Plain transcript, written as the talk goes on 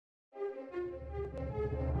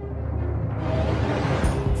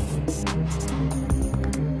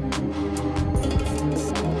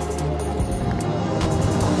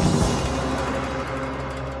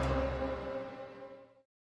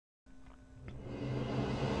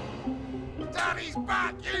Daddy's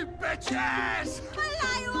back, you bitches!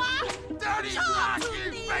 Hello, Daddy's back,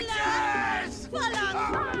 you bitches!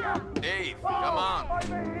 Dave, come on.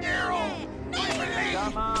 Nero!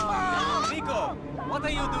 Come on. Nico, what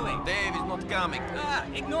are you doing? Dave is not coming. Ah,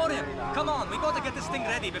 ignore him. Come on, we gotta get this thing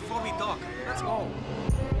ready before we dock. Let's go.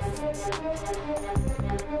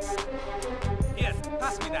 Here,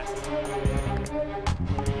 pass me that.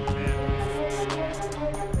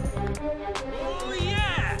 Oh,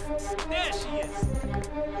 yeah! There she is.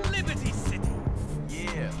 Liberty City.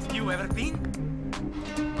 Yeah. You ever been?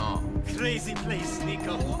 No. Crazy place,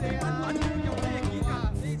 Nico.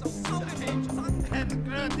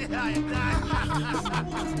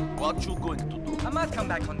 What you going to do? I might come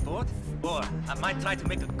back on board, or I might try to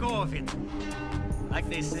make a go of it. Like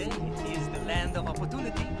they say, it is the land of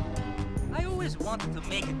opportunity. I always wanted to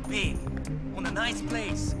make it big. Own a nice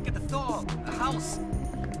place, get a dog, a house,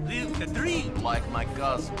 live the dream. Like my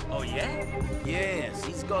cousin. Oh yeah? Yes,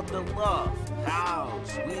 he's got the love.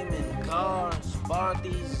 House, women, cars,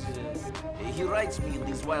 parties. He writes me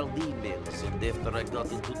these wild emails, and after I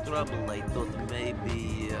got into trouble, I thought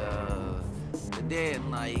maybe,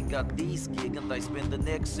 then I got this gig, and I spent the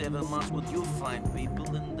next 7 months with you fine people,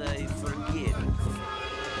 and I forget.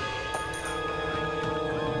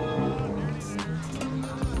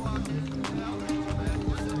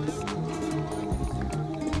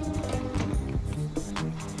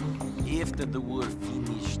 After the war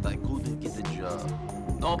finished, I couldn't get a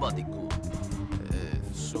job. Nobody could.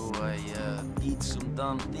 So I did some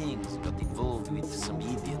dumb things, got involved with some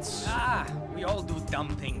idiots. Ah, we all do dumb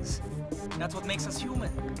things. That's what makes us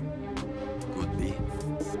human. Could be.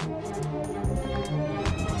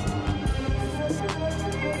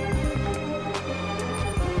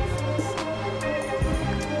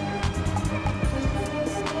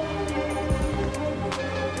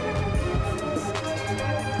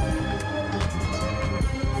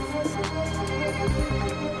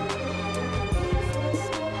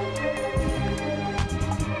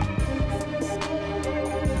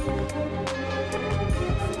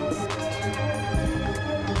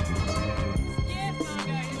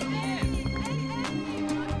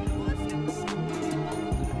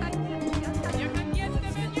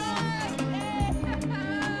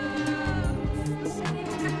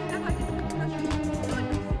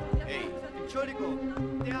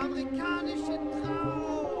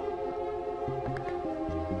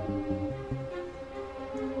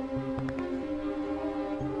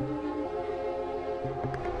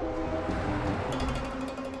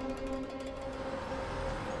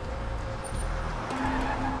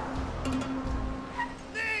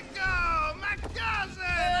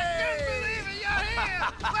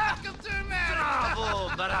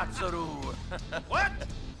 What?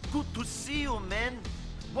 Good to see you, man.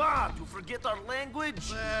 What? You forget our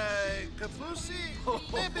language? Kafusi?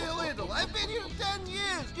 Maybe a little. I've been here 10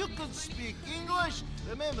 years. You can speak English.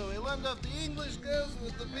 Remember, we learned off the English girls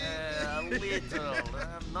with the big... A little.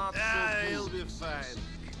 I'm not so He'll be fine.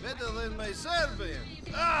 Better than my Serbian.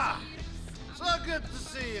 Ah! So good to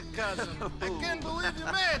see you, cousin. I can't believe you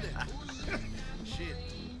made it. Shit,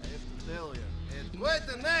 I have to tell you. I had quite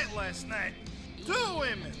a night last night. 2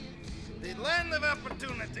 women. The land of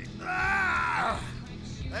opportunity. Ah!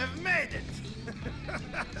 I've made it.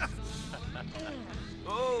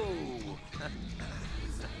 Oh!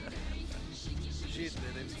 Shit,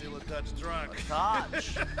 man, I'm still a touch drunk.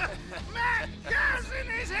 Touch? My cousin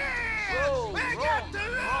is here! Whoa, We got to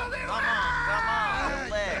rule the Come on,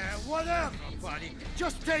 relax. Yeah, whatever, buddy.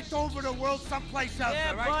 Just take over the world someplace else,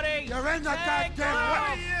 all right? buddy. You're in the goddamn Screw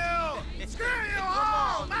way. you! Screw you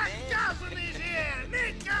all! My cousin is here!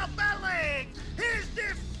 Nico Belling! He's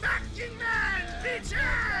the fucking man,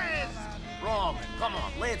 bitches! Roman, come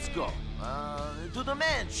on, let's go. To the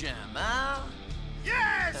mansion, huh?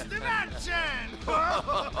 Yes, the mansion!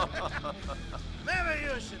 Maybe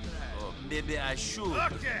you should drive. Oh, maybe I should.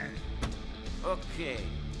 Okay. Okay.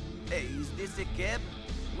 Hey, is this a cab?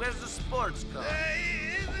 Where's the sports car?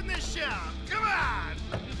 He's in the shop. Come on!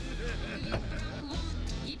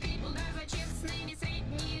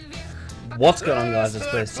 What's going on, guys? It's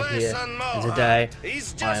Westa here, and today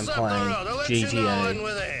I am playing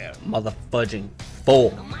GTA motherfudging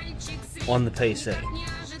 4 on the PC.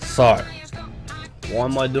 So, why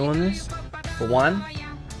am I doing this? For one,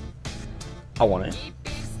 I want it.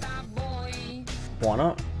 Why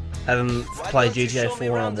not? I haven't played GTA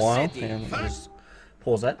 4 in a while. Hang on, I'll just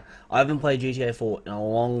pause that. I haven't played GTA 4 in a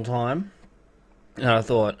long time, and I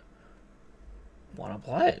thought, why not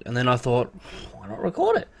play it? And then I thought, why not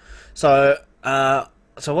record it? So,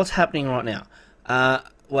 so what's happening right now?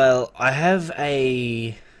 Well, I have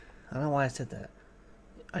a... I don't know why I said that.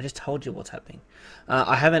 I just told you what's happening.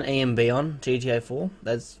 I have an EMB on GTA 4.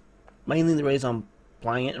 That's mainly the reason I'm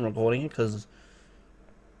playing it and recording it, because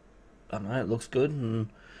I don't know, it looks good, and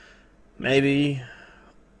maybe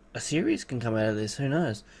a series can come out of this. Who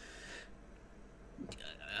knows?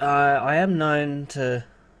 I am known to,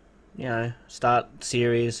 you know, start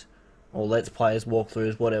series or let's plays,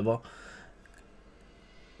 walkthroughs, whatever,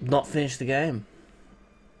 not finish the game.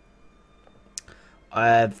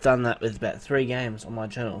 I've done that with about 3 games on my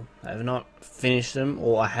channel. I have not finished them,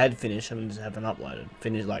 or I had finished them and just haven't uploaded.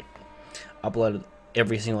 Uploaded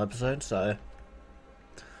every single episode, so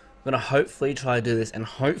I'm gonna hopefully try to do this, and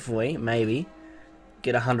hopefully, maybe,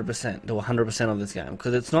 get 100%, do 100% of this game,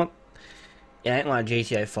 because it ain't like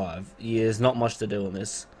GTA 5. There's not much to do on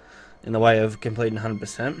this, in the way of completing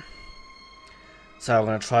 100%. So I'm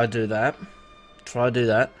gonna try to do that.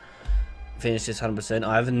 Finish this 100%.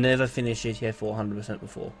 I've never finished GTA 4 100%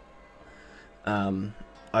 before.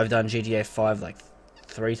 I've done GTA 5 like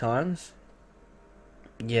 3 times.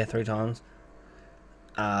 Yeah, 3 times.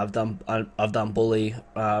 I've done Bully,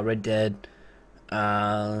 Red Dead.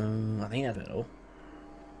 I think that's about all.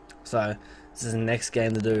 So this is the next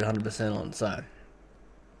game to do 100% on. So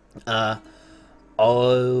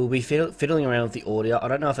I'll be fiddling around with the audio. I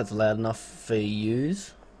don't know if it's loud enough for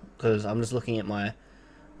yous, because I'm just looking at my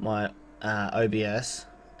OBS,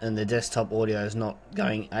 and the desktop audio is not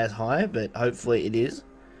going as high, but hopefully it is.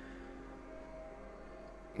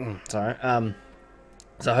 Sorry.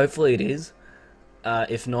 So hopefully it is.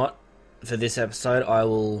 If not, for this episode, I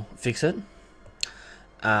will fix it.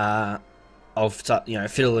 I'll start,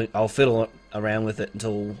 I'll fiddle around with it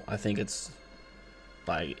until I think it's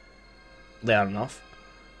like loud enough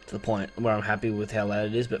to the point where I'm happy with how loud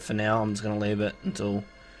it is. But for now, I'm just gonna leave it until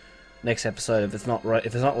next episode. If it's not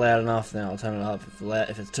loud enough, then I'll turn it up.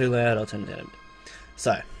 If it's too loud, I'll turn it down a bit.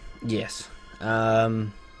 So, yes.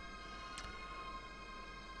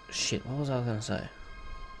 Shit, what was I gonna say? I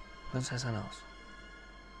was gonna say something else.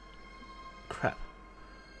 Crap.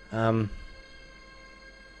 Damn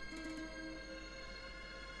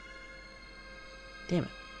it.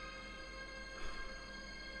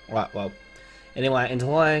 Right, well. Anyway,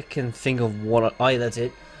 until I can think of what oh yeah, that's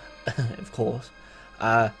it. Of course.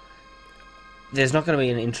 There's not going to be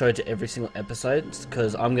an intro to every single episode,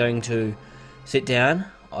 because I'm going to sit down,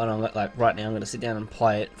 and I'm like right now I'm going to sit down and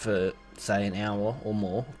play it for say an hour or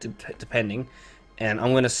more, depending, and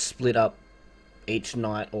I'm going to split up each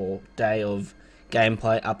night or day of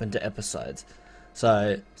gameplay up into episodes.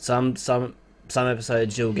 So some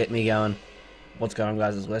episodes you'll get me going, what's going on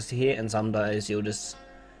guys, it's Westa here, and some days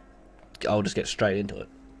I'll just get straight into it.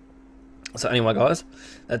 So anyway guys,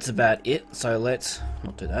 that's about it, so let's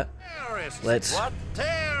not do that. Let's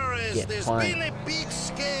get playing. Been a big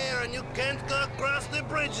scare and you can't go across the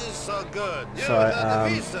bridges so good. So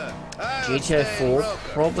GTA 4,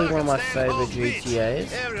 probably one of my favourite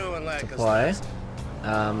GTAs to play.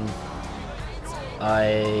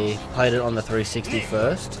 I played it on the 360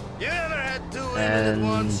 first, and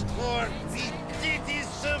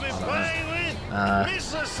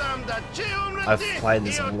I've played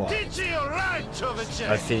this a lot.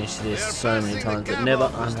 I've finished this so many times, but never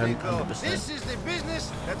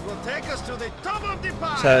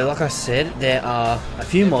 100%. So, like I said, there are a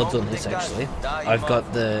few mods on this actually. I've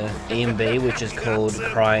got the EMB, which is called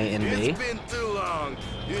Cry NB.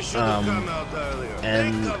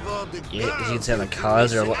 And yeah, as you can see, the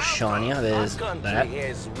cars are a lot shinier. There's that.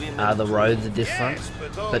 The roads are different,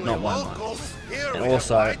 but not one much. And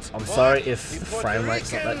also, I'm sorry if the frame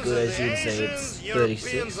rate's not that good. As you can see, it's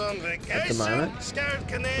 36 at the moment,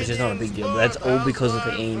 which is not a big deal, but that's all because of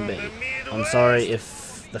the EMB. I'm sorry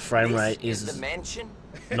if the frame rate is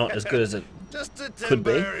not as good as it could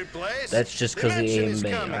be. That's just because of the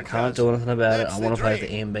EMB. I can't do anything about it. I want to play with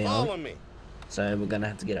the EMB on, so we're going to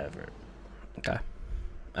have to get over it. Okay.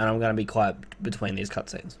 And I'm going to be quiet between these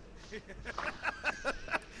cutscenes.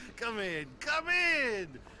 Come in, come in!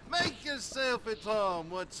 Make yourself at home.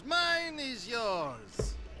 What's mine is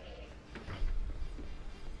yours.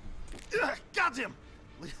 Got him!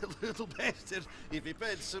 Little bastard. If he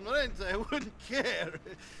paid some rent, I wouldn't care.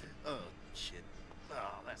 Oh, shit.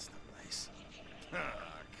 Oh, that's not nice.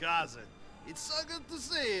 Cousin, it's so good to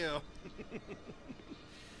see you.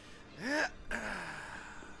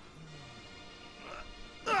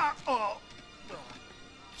 Oh,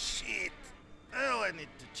 shit. Oh, I need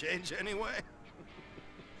to change anyway.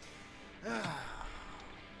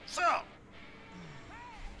 So,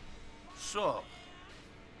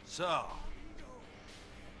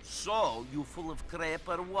 you full of crap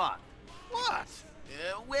or what? What?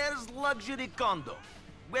 Where's luxury condo?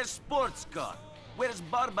 Where's sports car? Where's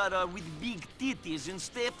Barbara with big titties and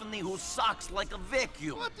Stephanie who sucks like a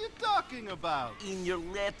vacuum? What are you talking about? In your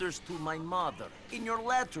letters to my mother, in your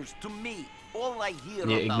letters to me, all I hear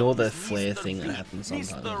Yeah, about ignore the is flare Mr. thing that V, happens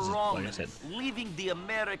sometimes. Mr. Like I Roman, said, living the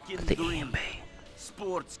American the dream. EMP.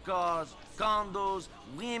 Sports cars, condos,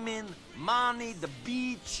 women, money, the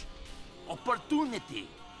beach, opportunity.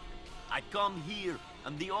 I come here,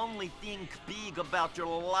 and the only thing big about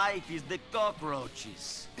your life is the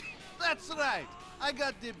cockroaches. That's right. I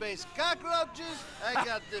got the best cockroaches. I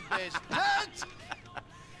got the best nuts.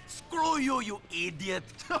 Screw you, you idiot!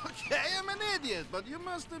 Okay, I'm an idiot, but you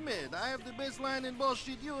must admit, I have the best line in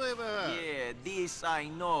bullshit you ever heard. Yeah, this I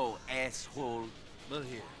know, asshole. But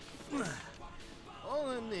here, all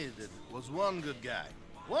I needed was one good guy.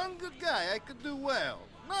 One good guy I could do well.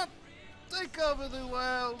 Not take over the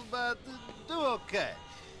world, but do okay.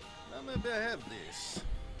 Now maybe I have this.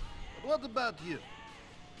 But what about you?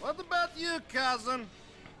 What about you, cousin?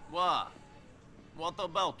 What? What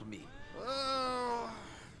about me?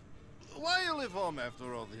 Why you live home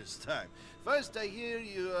after all this time? First I hear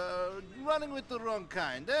you running with the wrong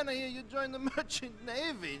kind. Then I hear you join the merchant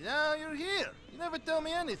navy. Now you're here. You never tell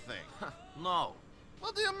me anything. No.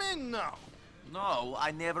 What do you mean, no? No,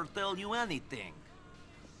 I never tell you anything.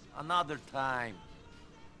 Another time.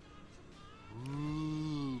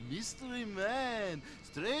 Ooh, mystery man.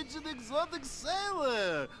 Strange and exotic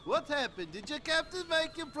sailor. What happened? Did your captain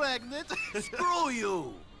make you pregnant? Screw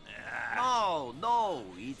you! No,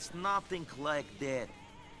 it's nothing like that.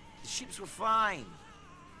 The ships were fine.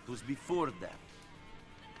 It was before that.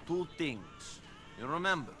 Two things. You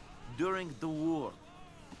remember, during the war,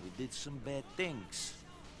 we did some bad things.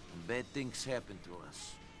 And bad things happened to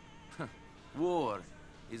us. War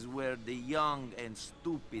is where the young and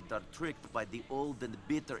stupid are tricked by the old and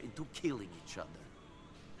bitter into killing each other.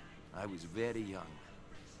 I was very young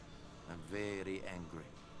and very angry.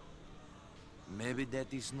 Maybe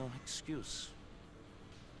that is no excuse.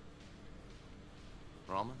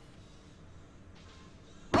 Roman?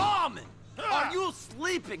 Roman! Are you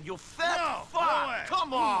sleeping, you fat No, fuck? no way.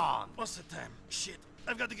 Come on! What's the time? Shit.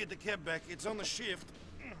 I've got to get the cab back. It's on the shift.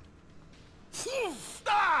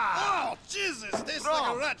 Ah! Oh, Jesus! There's Wrong.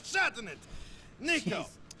 like a rat shot in it. Nico, Jeez.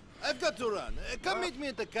 I've got to run. Come meet me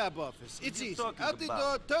at the cab office. It's you easy. talking Out the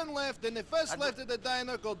about? door, turn left, then the first I left at the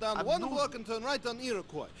diner, go down I'm one losing. block and turn right on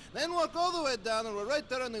Iroquois. Then walk all the way down and we're right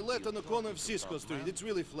there on the left on the corner of Cisco about, Street. man? It's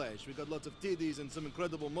really flash. We got lots of titties and some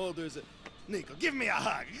incredible molders. Nico, give me a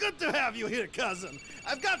hug. Good to have you here, cousin.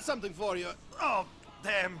 I've got something for you. Oh,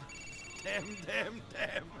 damn. Damn.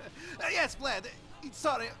 Yes, Vlad.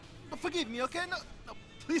 Sorry. Forgive me, okay? No,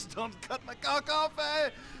 please don't cut my cock off.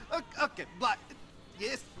 Okay, Vlad.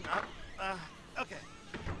 Yes. Okay.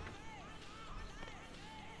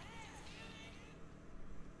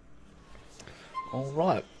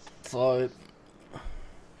 Alright, so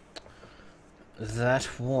that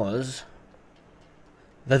was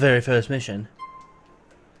the very first mission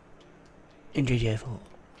in GTA 4.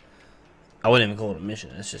 I wouldn't even call it a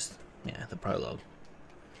mission, it's just, yeah, the prologue.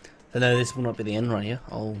 So no, this will not be the end right here.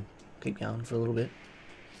 I'll keep going for a little bit.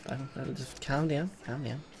 Just calm down.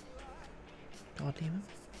 God damn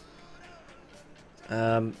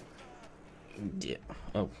it. Yeah.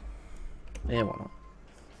 Oh. Yeah, why not?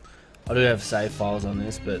 I do have save files on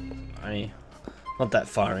this, but I'm not that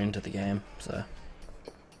far into the game, so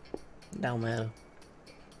don't matter.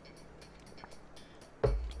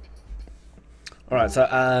 Alright, so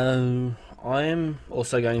I am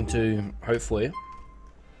also going to hopefully.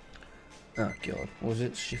 Oh god, what was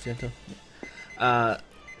it? Shift enter.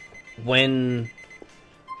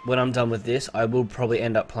 When I'm done with this, I will probably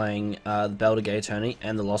end up playing the Baldur Gay Tony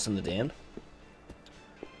and the Lost and the Damned.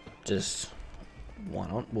 Just why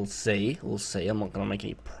not? We'll see. I'm not gonna make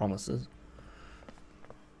any promises,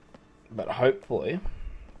 but hopefully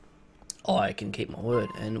I can keep my word,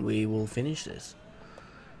 and we will finish this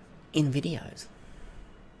in videos.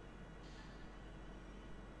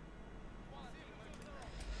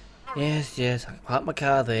 Yes, I can park my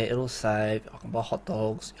car there, it'll save, I can buy hot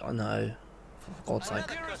dogs, I know, for God's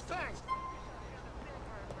sake.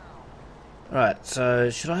 Alright, so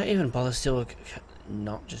should I even bother still?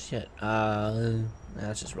 Not just yet.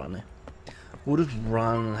 Let's just run there. We'll just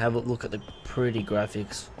run and have a look at the pretty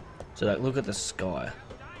graphics. So like, look at the sky.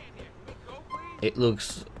 It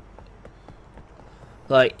looks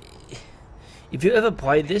like, if you ever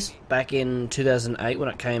played this back in 2008 when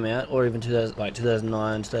it came out, or even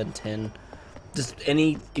 2009, 2010,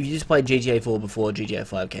 if you just played GTA 4 before GTA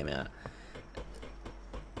 5 came out,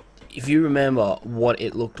 if you remember what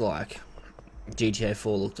it looked like, GTA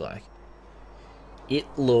 4 looked like, it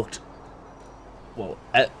looked, well,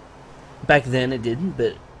 Back then it didn't,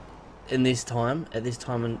 but in this time, at this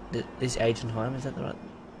time and this age and time, is that the right?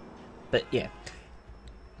 But yeah,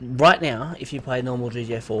 right now, if you play normal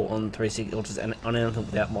GTA 4 on 360 or just on anything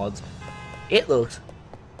without mods, it looks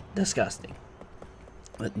disgusting.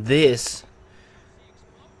 But this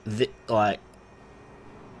like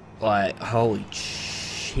holy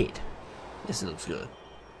shit, this looks good.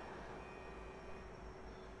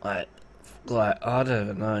 Like I don't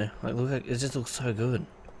even know. Like look, it just looks so good.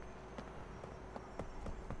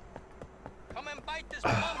 Come and bite this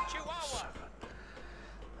bum chihuahua.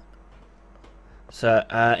 So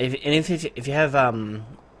if you have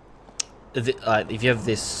if you have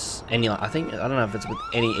this any, I think, I don't know if it's with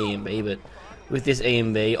any EMB, but with this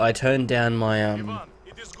EMB I turned down my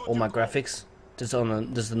all my graphics just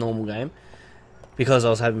on the normal game because I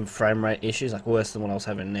was having frame rate issues, like worse than what I was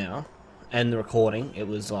having now, and the recording, it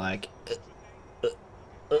was like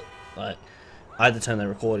I had to turn the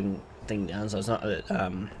recording thing down, so it's not at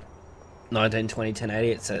 1920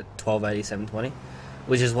 1080, it's at 1280 720,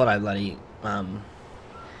 which is what I bloody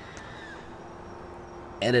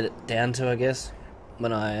edit it down to, I guess,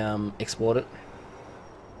 when I export it.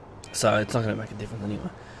 So it's not going to make a difference anyway.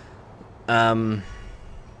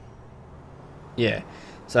 Yeah,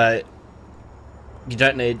 so you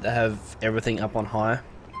don't need to have everything up on high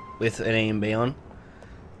with an EMB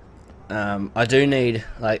on. I do need,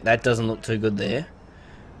 like, that doesn't look too good there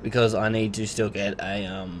because I need to still get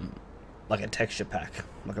a like a texture pack,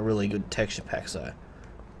 like a really good texture pack. So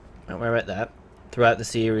don't worry about that. Throughout the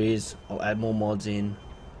series I'll add more mods in,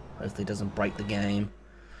 hopefully it doesn't break the game,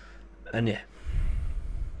 and yeah.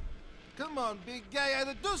 Come on, big guy,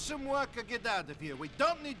 either do some work or get out of here. We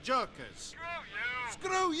don't need jokers.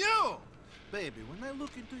 Screw you! Baby, when I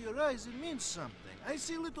look into your eyes, it means something. I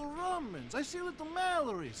see little Romans, I see little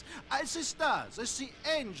Mallorys, I see stars, I see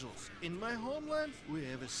angels. In my homeland, we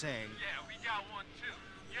have a saying. Yeah, we got one too.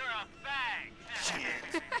 You're a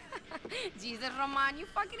fag. Jesus, Roman, you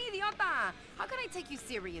fucking idiota. How can I take you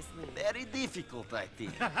seriously? Very difficult, I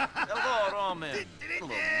think. Hello, Roman. Hello,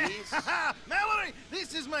 miss. Mallory,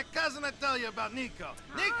 this is my cousin I tell you about, Nico.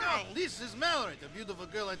 Hi. Nico, this is Mallory, the beautiful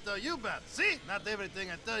girl I tell you about. See? Not everything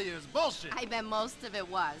I tell you is bullshit. I bet most of it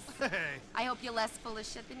was. Hey. I hope you're less full of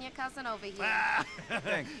shit than your cousin over here.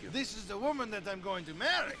 Thank you. This is the woman that I'm going to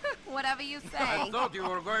marry. Whatever you say. I thought you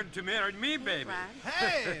were going to marry me, baby. Right?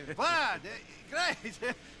 Hey, Vlad,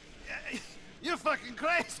 great. You're fucking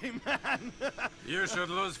crazy, man. You should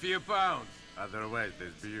lose a few pounds. Otherwise,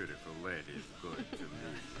 this beautiful lady is good to me.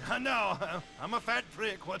 I know. I'm a fat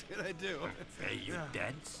prick. What can I do? Hey, you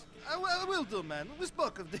dance? Well, we'll do, man. We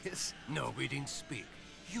spoke of this. No, we didn't speak.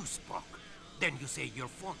 You spoke. Then you say your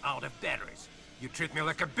phone out of batteries. You treat me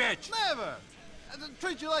like a bitch. Never. I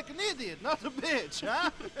treat you like an idiot, not a bitch,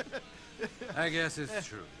 huh? I guess it's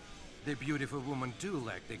true. The beautiful women do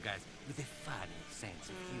like the guys with a funny sense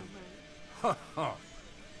of humor. Ho ho.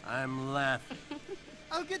 I'm laughing.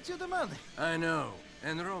 I'll get you the money. I know.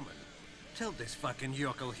 And Roman, tell this fucking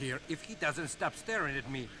yokel here, if he doesn't stop staring at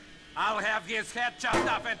me, I'll have his head chopped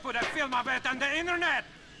off and put a film of it on the internet!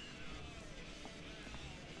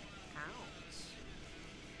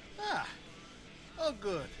 Ah. Oh,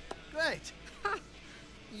 good. Great.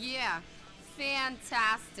 Yeah,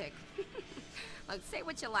 fantastic. Look, say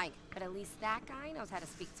what you like, but at least that guy knows how to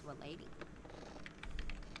speak to a lady.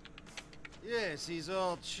 Yes, he's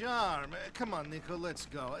all charm. Come on, Nico, let's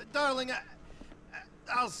go. Darling,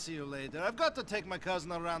 I'll see you later. I've got to take my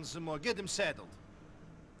cousin around some more. Get him settled.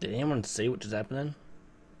 Did anyone see what was happening?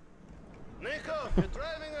 Nico, you're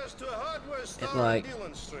driving us to a hardware store like- on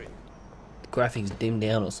Dillon Street. The graphics dimmed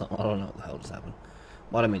down or something. I don't know what the hell just happened.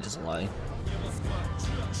 Might have been just lighting.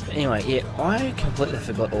 But anyway, yeah, I completely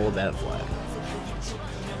forgot all about Vlad.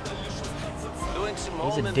 Doing some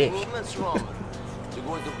He's a home dick. improvements, Roman. You're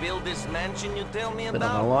going to build this mansion you tell me But not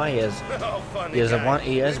gonna about? lie, he has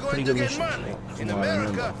he has a pretty good mission. In From what I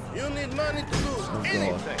America, remember. you need money to lose God.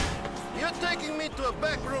 anything. You're taking me to a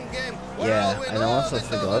backroom game where Yeah, I'll win and I all also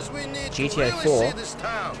the dollars forgot, we need GTA to really 4, see this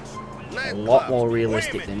town. A lot more Nightclubs,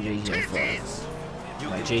 realistic women, than GTA 5. titties. You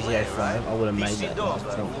Like can GTA play, 5, right? I would have made PC that dog,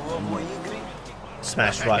 last right?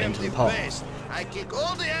 smash I right am into the the pole. best. I kick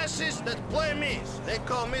all the asses that play me. They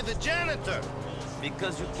call me the janitor.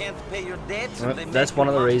 Because you can't pay your debts. Well, they that's make one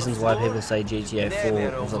you of the mop reasons why floor. people say GTA 4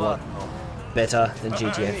 Never is a lot overcome. better than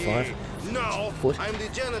GTA 5. No, Foot I'm the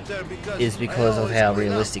janitor because is because I of how always clean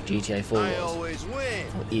up. realistic GTA 4 I was. always win.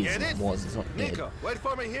 Well, is, Get it? was, it's not dead. Nico, wait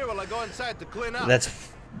for me here while I go inside to clean up. That's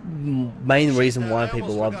main reason why I people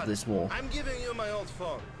almost love forgot. this more. I'm giving you my old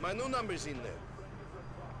phone. My new number's in there.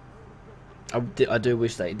 I do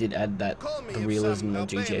wish they did add that Call me the if realism some of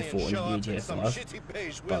GTA Albanian 4 show up and in GTA some 5. shitty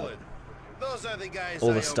beige but Willard. Those are the guys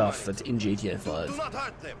all the stuff that's in GTA Do 5. not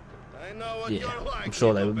hurt them. I know what Yeah, you're like. I'm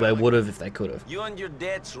sure they would have if they could have. You and your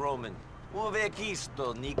debts, Roman. Uvek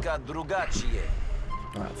isto, nikad drugačije.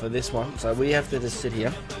 Alright, for this one, so we have to just sit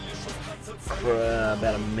here for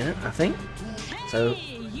about a minute, I think. So,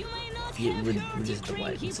 yeah, we just have to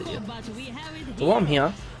wait and sit here. So while I'm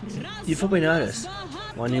here, you've probably noticed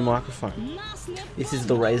my new microphone. This is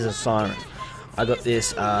the Razer Siren. I got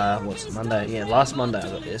this, what's Monday? Yeah, last Monday I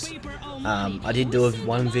got this. I did do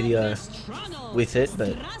one video with it,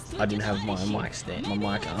 but I didn't have my mic stand, my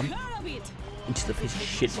mic arm. Which is a piece of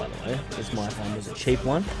shit, by the way. This microphone was a cheap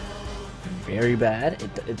one. Very bad.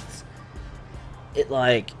 It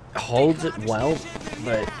like holds it well,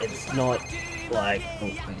 but it's not like. Oh,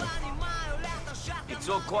 hang on. It's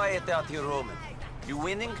so quiet out here, Roman. You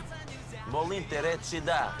winning? Molin tereci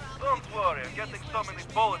da. Don't worry, I'm getting so many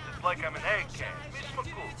bullets, it's like I'm an egg can.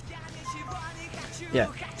 Yeah.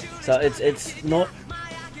 So it's not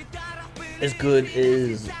as good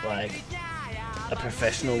as like a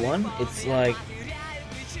professional one. It's like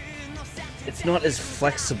it's not as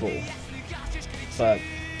flexible. But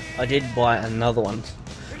I did buy another one.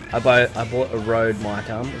 I bought a Rode mic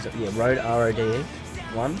arm. Is it Rode RODE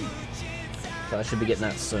one? So I should be getting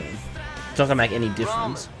that soon. It's not gonna make any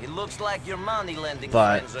difference. Roman, it looks like your money lending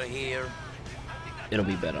But friends are here. it'll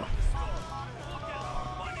be better.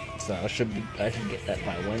 So I should get that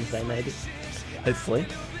by Wednesday maybe. Hopefully.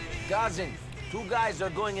 Cousin, 2 guys are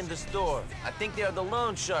going in the store. I think they are the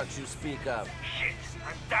loan sharks you speak of. Shit,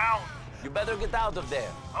 I'm down. You better get out of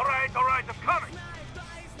there. Alright, I'm coming.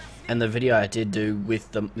 And the video I did do with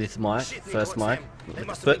this mic, first mic,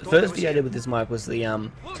 first video I did with this mic was the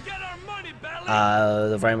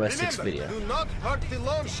Rainbow Six video. Do not hurt the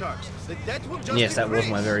loan sharks. The debt will just Yes, that was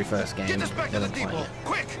my increase. very first game Get us back to ever the playing depot, it.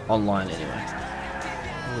 quick! Online anyway.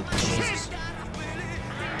 Holy Jesus.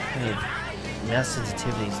 Hey, mouse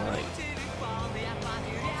sensitivity's like...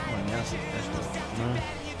 My mouse is professional. No.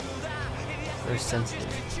 Very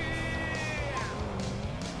sensitive.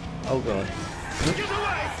 Oh god. Get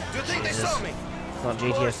away! Do you think they saw me? It's not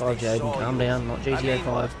GTA 5, Jaden. Calm down. Not GTA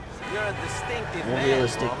 5. You're a distinctive More man,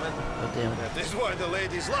 realistic. Roman. God damn it. That is why the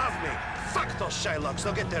ladies love me. Fuck those Shylocks,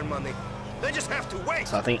 they'll get their money. They just have to wait.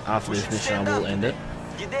 So I think after this mission I will end it.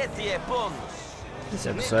 Gideti e bonus. This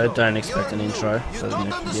episode, don't expect an intro for the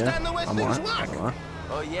next video. I might. I don't know.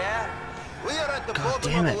 Oh yeah? We are at the God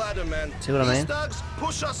bottom damn of it. the ladder, man. See what I These mean? thugs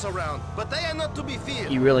push us around, but they are not to be feared.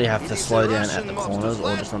 You really have It to is slow the down Russian at the mobsters, corners or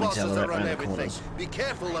land just not bosses that accelerate run around the everything. corners. Be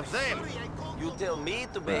careful of them. You tell me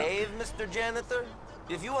to behave, Mr. Janitor?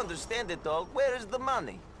 If you understand it all, where is the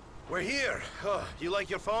money? We're here. Oh, you like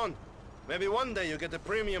your phone? Maybe one day you'll get a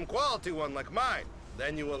premium quality one like mine.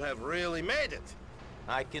 Then you will have really made it.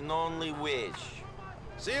 I can only wish.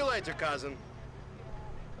 See you later, cousin.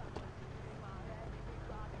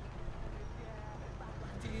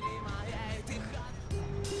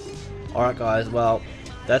 Alright guys, well,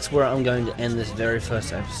 that's where I'm going to end this very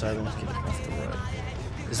first episode. Let's get it off the road.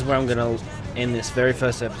 This is where I'm going to end this very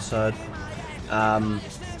first episode. I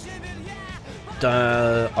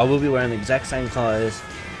will be wearing the exact same clothes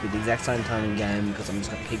with the exact same time in game because I'm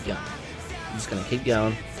just going to keep going. I'm just going to keep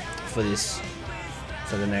going for this,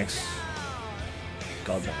 for the next,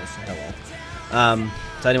 God knows how long.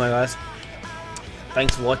 So anyway guys,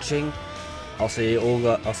 thanks for watching. I'll see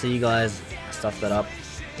you guys stuff that up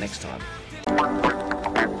next time.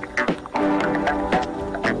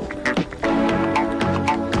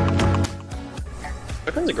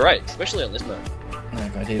 Weapons are great, especially on this map.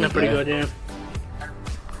 Okay, They're pretty good, yeah.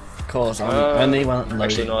 Of course, I'm only one loading.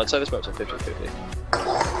 Actually, no, I'd say this map's a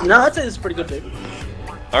 50-50. No, I'd say this is pretty good, dude.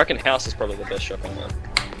 I reckon House is probably the best shotgun map.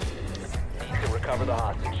 To recover the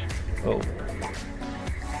hostage. Oh.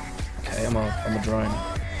 Okay, I'm a drone.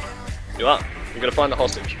 You are. You're gonna find the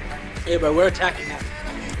hostage. Yeah, but we're attacking now.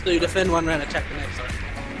 So you defend one round, attack the next.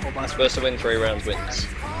 Or vice versa. First to win 3 rounds wins.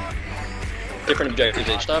 Different objectives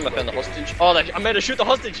each time. I found the hostage. Oh, I made her shoot the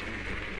hostage!